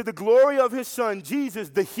testifying to the glory of his son, Jesus,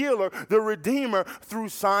 the healer, the redeemer, through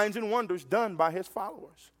signs and wonders done by his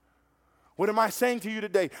followers. What am I saying to you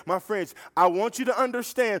today? My friends, I want you to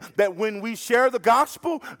understand that when we share the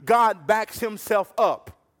gospel, God backs himself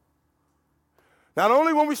up. Not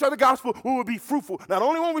only when we share the gospel, we will be fruitful. Not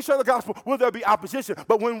only when we share the gospel, will there be opposition.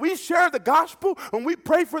 But when we share the gospel, when we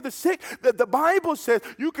pray for the sick, the Bible says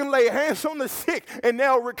you can lay hands on the sick and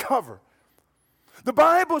they'll recover. The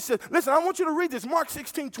Bible says, listen, I want you to read this, Mark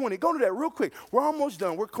 16:20. Go to that real quick. We're almost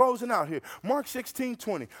done. We're closing out here. Mark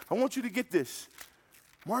 16:20. I want you to get this.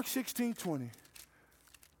 Mark 16:20.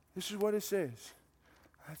 This is what it says.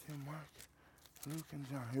 Matthew, Mark, Luke, and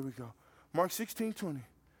John. Here we go. Mark 16:20.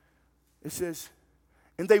 It says,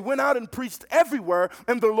 "And they went out and preached everywhere,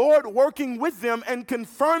 and the Lord working with them and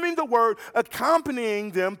confirming the word,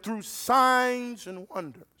 accompanying them through signs and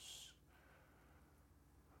wonders."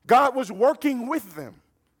 God was working with them.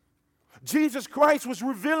 Jesus Christ was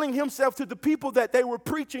revealing himself to the people that they were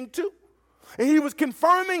preaching to. And he was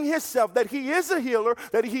confirming himself that he is a healer,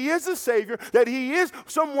 that he is a savior, that he is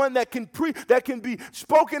someone that can be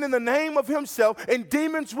spoken in the name of himself, and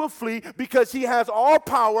demons will flee because he has all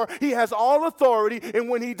power, he has all authority. And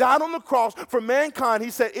when he died on the cross for mankind,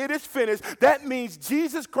 he said, "It is finished." That means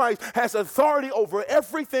Jesus Christ has authority over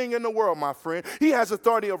everything in the world, my friend. He has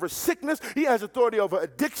authority over sickness. He has authority over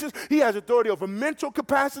addictions. He has authority over mental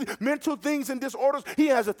capacity, mental things and disorders. He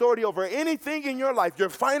has authority over anything in your life, your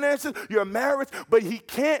finances, your marriage, but he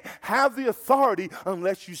can't have the authority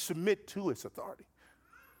unless you submit to his authority.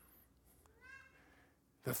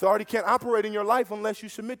 The authority can't operate in your life unless you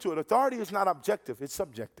submit to it. Authority is not objective, it's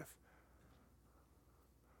subjective.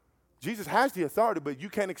 Jesus has the authority, but you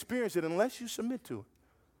can't experience it unless you submit to it.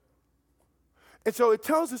 And so it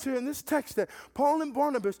tells us here in this text that Paul and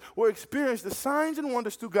Barnabas will experience the signs and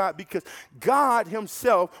wonders through God because God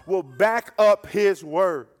himself will back up his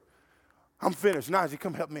word. I'm finished. Najee,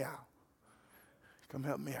 come help me out. Come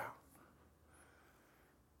help me out.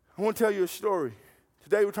 I want to tell you a story.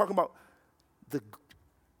 Today we're talking about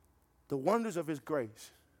the wonders of his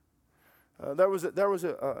grace. There was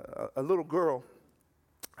a little girl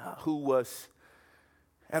who was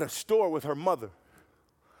at a store with her mother.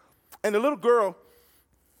 And the little girl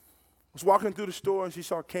was walking through the store and she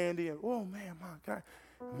saw candy. And, "Oh, man, Mom, God."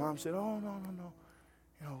 And Mom said, "Oh,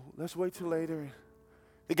 no. Let's wait till later." And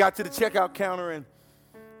they got to the checkout counter and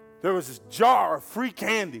there was this jar of free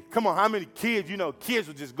candy. Come on, how many kids, kids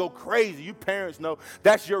will just go crazy. You parents know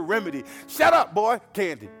that's your remedy. "Shut up, boy,"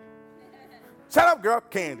 candy. "Shut up, girl,"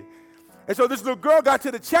 candy. And so this little girl got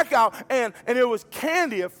to the checkout, and it was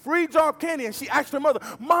candy, a free jar of candy. And she asked her mother,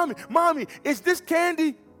 Mommy, is this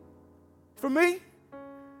candy for me?"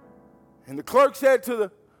 And the clerk said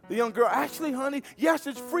to The young girl, actually, honey, yes,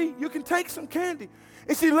 it's free. You can take some candy.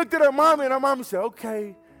 And she looked at her mommy, and her mommy said,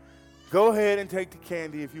 okay, go ahead and take the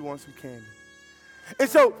candy if you want some candy. And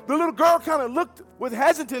so the little girl kind of looked with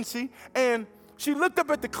hesitancy, and she looked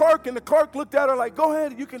up at the clerk, and the clerk looked at her like, go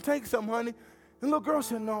ahead, you can take some, honey. And the little girl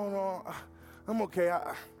said, no, I'm okay.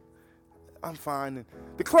 I'm fine. And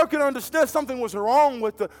the clerk could understand something was wrong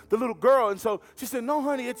with the little girl. And so she said, no,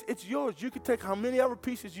 honey, it's yours. You can take how many other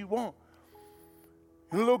pieces you want.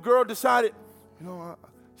 And the little girl decided,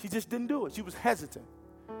 she just didn't do it. She was hesitant.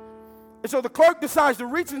 And so the clerk decides to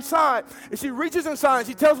reach inside. And she reaches inside and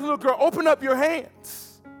she tells the little girl, open up your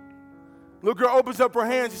hands. The little girl opens up her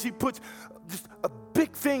hands and she puts just a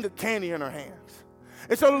big thing of candy in her hands.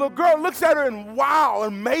 And so the little girl looks at her in wow,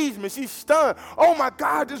 amazement. She's stunned. Oh, my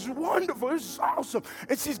God, this is wonderful. This is awesome.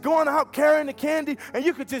 And she's going out carrying the candy, and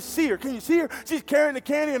you could just see her. Can you see her? She's carrying the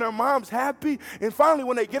candy, and her mom's happy. And finally,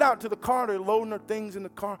 when they get out to the car, they're loading her things in the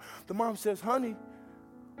car. The mom says, honey,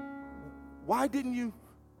 why didn't you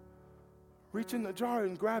reach in the jar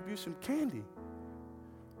and grab you some candy?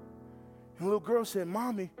 And the little girl said,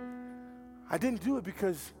 Mommy, I didn't do it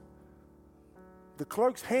because the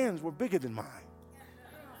clerk's hands were bigger than mine.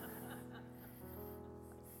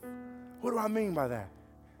 What do I mean by that?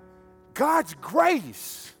 God's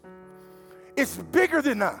grace is bigger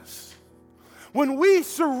than us. When we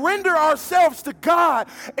surrender ourselves to God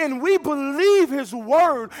and we believe His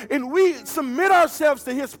word and we submit ourselves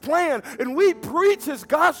to His plan and we preach His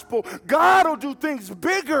gospel, God will do things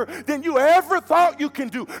bigger than you ever thought you can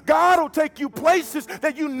do. God will take you places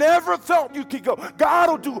that you never thought you could go. God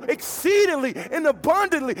will do exceedingly and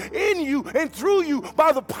abundantly in you and through you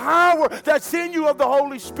by the power that's in you of the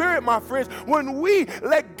Holy Spirit, my friends. When we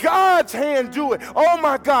let God's hand do it, oh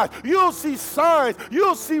my God, you'll see signs,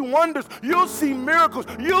 you'll see wonders, you'll see miracles,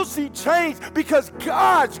 you'll see change, because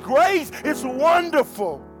God's grace is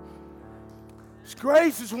wonderful. His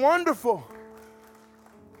grace is wonderful.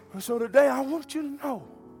 And so today I want you to know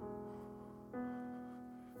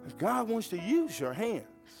that God wants to use your hands,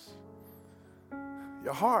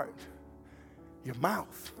 your heart, your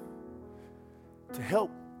mouth to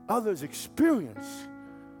help others experience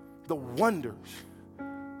the wonders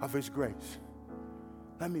of His grace.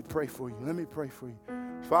 Let me pray for you. Let me pray for you.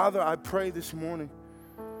 Father, I pray this morning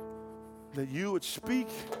that you would speak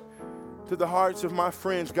to the hearts of my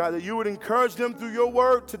friends, God, that you would encourage them through your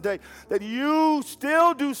word today, that you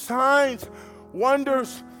still do signs,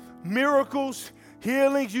 wonders, miracles,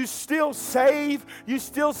 healings. You still save. You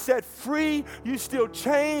still set free. You still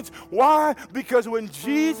change. Why? Because when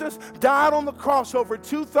Jesus died on the cross over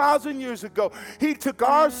 2,000 years ago, He took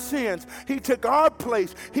our sins. He took our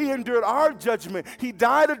place. He endured our judgment. He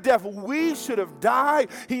died a death we should have died.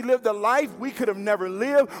 He lived a life we could have never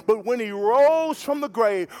lived. But when He rose from the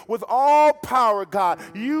grave with all power, God,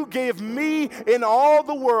 you gave me and all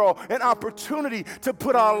the world an opportunity to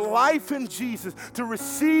put our life in Jesus, to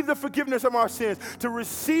receive the forgiveness of our sins, to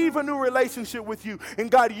receive a new relationship with you.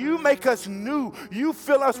 And God, you make us new. You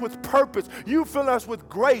fill us with purpose. You fill us with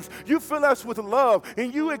grace. You fill us with love.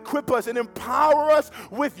 And you equip us and empower us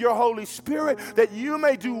with your Holy Spirit that you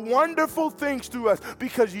may do wonderful things through us,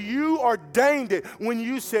 because you ordained it when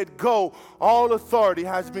you said, go, all authority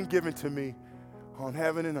has been given to me on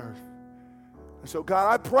heaven and earth. And so,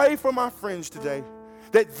 God, I pray for my friends today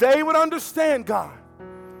that they would understand, God,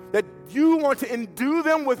 that you want to endue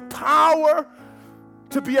them with power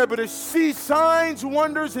to be able to see signs,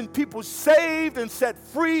 wonders, and people saved and set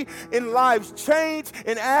free and lives changed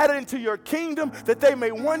and added into your kingdom, that they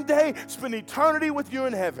may one day spend eternity with you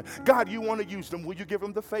in heaven. God, you want to use them. Will you give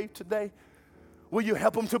them the faith today? Will you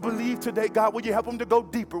help them to believe today, God? Will you help them to go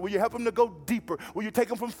deeper? Will you help them to go deeper? Will you take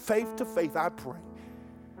them from faith to faith? I pray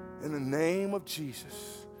in the name of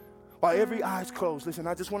Jesus. While every eye's closed, listen,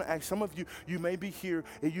 I just want to ask some of you, you may be here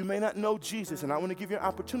and you may not know Jesus, and I want to give you an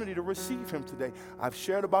opportunity to receive Him today. I've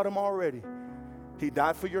shared about Him already. He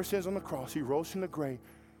died for your sins on the cross. He rose from the grave.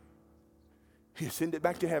 He ascended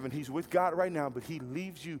back to heaven. He's with God right now, but He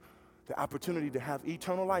leaves you the opportunity to have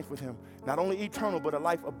eternal life with Him. Not only eternal, but a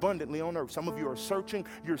life abundantly on earth. Some of you are searching,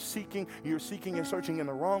 you're seeking and searching in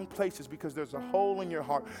the wrong places because there's a hole in your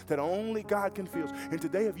heart that only God can fill. And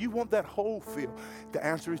today, if you want that hole filled, the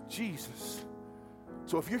answer is Jesus.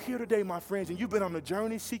 So if you're here today, my friends, and you've been on a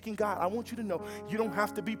journey seeking God, I want you to know you don't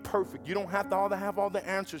have to be perfect. You don't have to have all the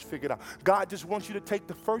answers figured out. God just wants you to take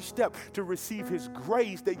the first step to receive His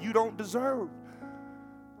grace that you don't deserve.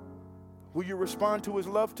 Will you respond to His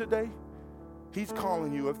love today? He's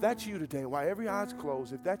calling you. If that's you today, while every eye's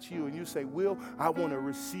closed, if that's you and you say, Will, I want to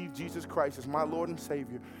receive Jesus Christ as my Lord and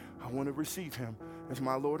Savior. I want to receive Him as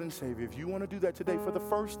my Lord and Savior. If you want to do that today for the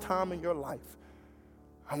first time in your life,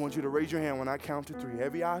 I want you to raise your hand when I count to 3.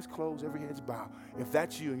 Every eye's closed, every head's bowed. If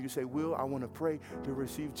that's you and you say, Will, I want to pray to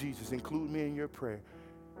receive Jesus, include me in your prayer.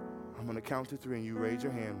 I'm going to count to 3 and you raise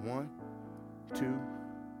your hand. 1, 2,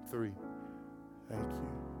 3. Thank you.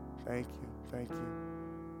 Thank you. Thank you.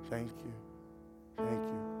 Thank you. Thank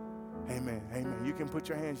you. Amen. Amen. You can put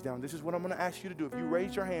your hands down. This is what I'm going to ask you to do. If you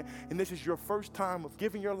raise your hand and this is your first time of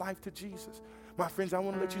giving your life to Jesus, my friends, I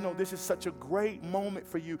want to let you know this is such a great moment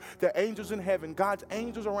for you. The angels in heaven, God's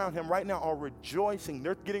angels around him right now are rejoicing.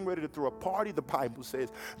 They're getting ready to throw a party, the Bible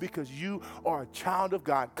says, because you are a child of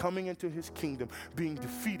God coming into his kingdom, being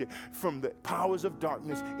defeated from the powers of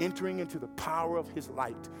darkness, entering into the power of his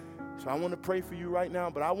light. So I want to pray for you right now,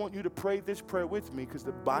 but I want you to pray this prayer with me because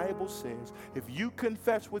the Bible says if you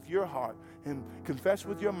confess with your heart and confess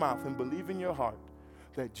with your mouth and believe in your heart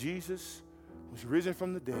that Jesus was risen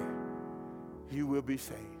from the dead, you will be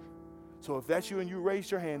saved. So if that's you and you raise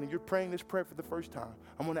your hand and you're praying this prayer for the first time,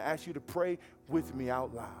 I'm going to ask you to pray with me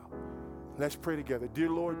out loud. Let's pray together. Dear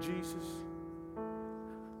Lord Jesus,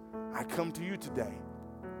 I come to you today.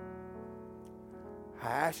 I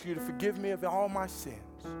ask you to forgive me of all my sins.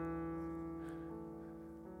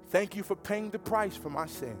 Thank you for paying the price for my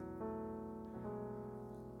sin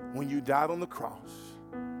when you died on the cross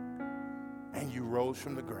and you rose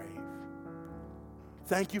from the grave.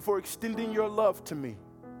 Thank you for extending your love to me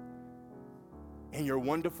and your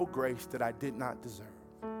wonderful grace that I did not deserve.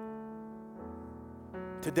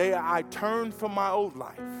 Today I turn from my old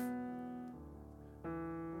life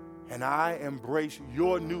and I embrace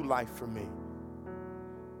your new life for me.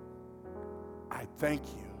 I thank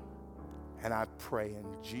you and I pray in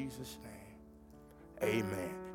Jesus' name. Amen.